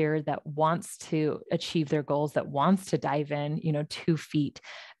be here, that wants to achieve their goals, that wants to dive in, 2 feet,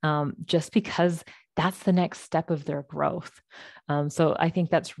 just because that's the next step of their growth. So I think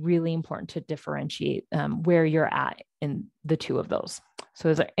that's really important to differentiate where you're at in the two of those. So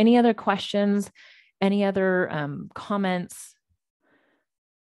is there any other questions, any other comments?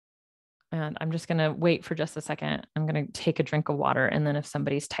 And I'm just going to wait for just a second. I'm going to take a drink of water. And then if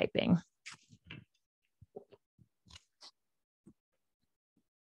somebody's typing.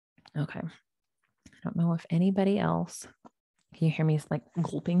 Okay. I don't know if anybody else, can you hear me like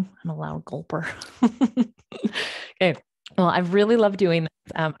gulping? I'm a loud gulper. Okay. Well, I've really loved doing this.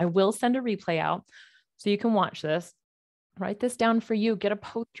 I will send a replay out so you can watch this. Write this down for you, get a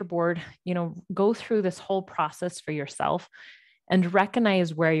poster board, go through this whole process for yourself and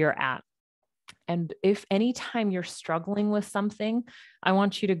recognize where you're at. And if anytime you're struggling with something, I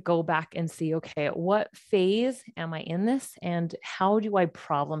want you to go back and see, okay, what phase am I in this? And how do I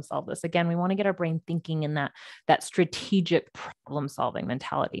problem solve this? Again, we want to get our brain thinking in that strategic problem solving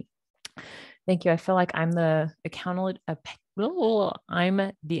mentality. Thank you. I feel like I'm the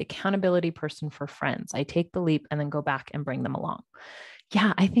accountability person for friends. I take the leap and then go back and bring them along.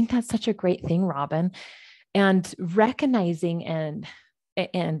 Yeah, I think that's such a great thing, Robin. And recognizing and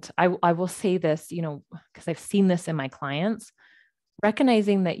I will say this, because I've seen this in my clients,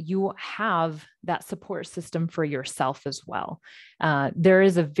 recognizing that you have that support system for yourself as well. There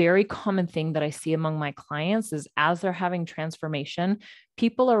is a very common thing that I see among my clients is as they're having transformation,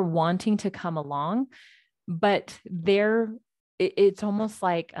 people are wanting to come along, but it's almost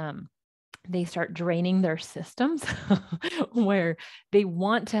like, they start draining their systems where they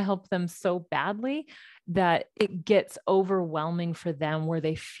want to help them so badly that it gets overwhelming for them where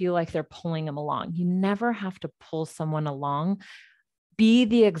they feel like they're pulling them along. You never have to pull someone along. Be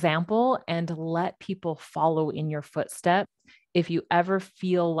the example and let people follow in your footsteps. If you ever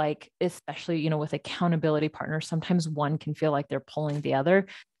feel like, especially, with accountability partners, sometimes one can feel like they're pulling the other.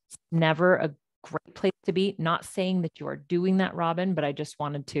 It's never a great place to be. Not saying that you are doing that, Robin, but I just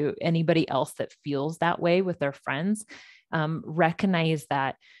wanted to, anybody else that feels that way with their friends, recognize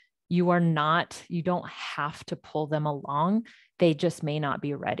that you don't have to pull them along. They just may not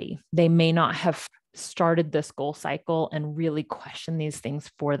be ready. They may not have started this goal cycle and really question these things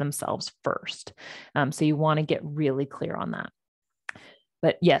for themselves first. So you want to get really clear on that.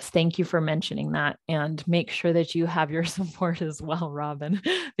 But yes, thank you for mentioning that, and make sure that you have your support as well, Robin,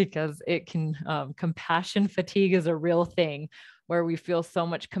 because it can, compassion fatigue is a real thing where we feel so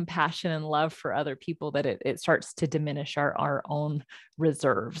much compassion and love for other people that it starts to diminish our own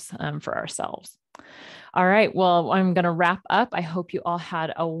reserves for ourselves. All right. Well, I'm going to wrap up. I hope you all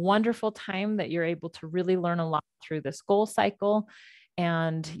had a wonderful time, that you're able to really learn a lot through this goal cycle.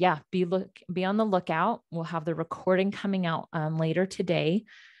 And yeah, be on the lookout. We'll have the recording coming out later today.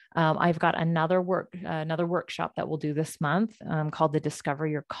 I've got another workshop that we'll do this month called the Discover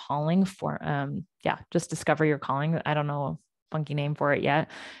Your Calling just Discover Your Calling. I don't know a funky name for it yet.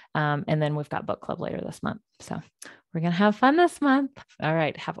 And then we've got book club later this month. So we're going to have fun this month. All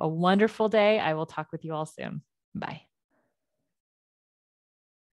right. Have a wonderful day. I will talk with you all soon. Bye.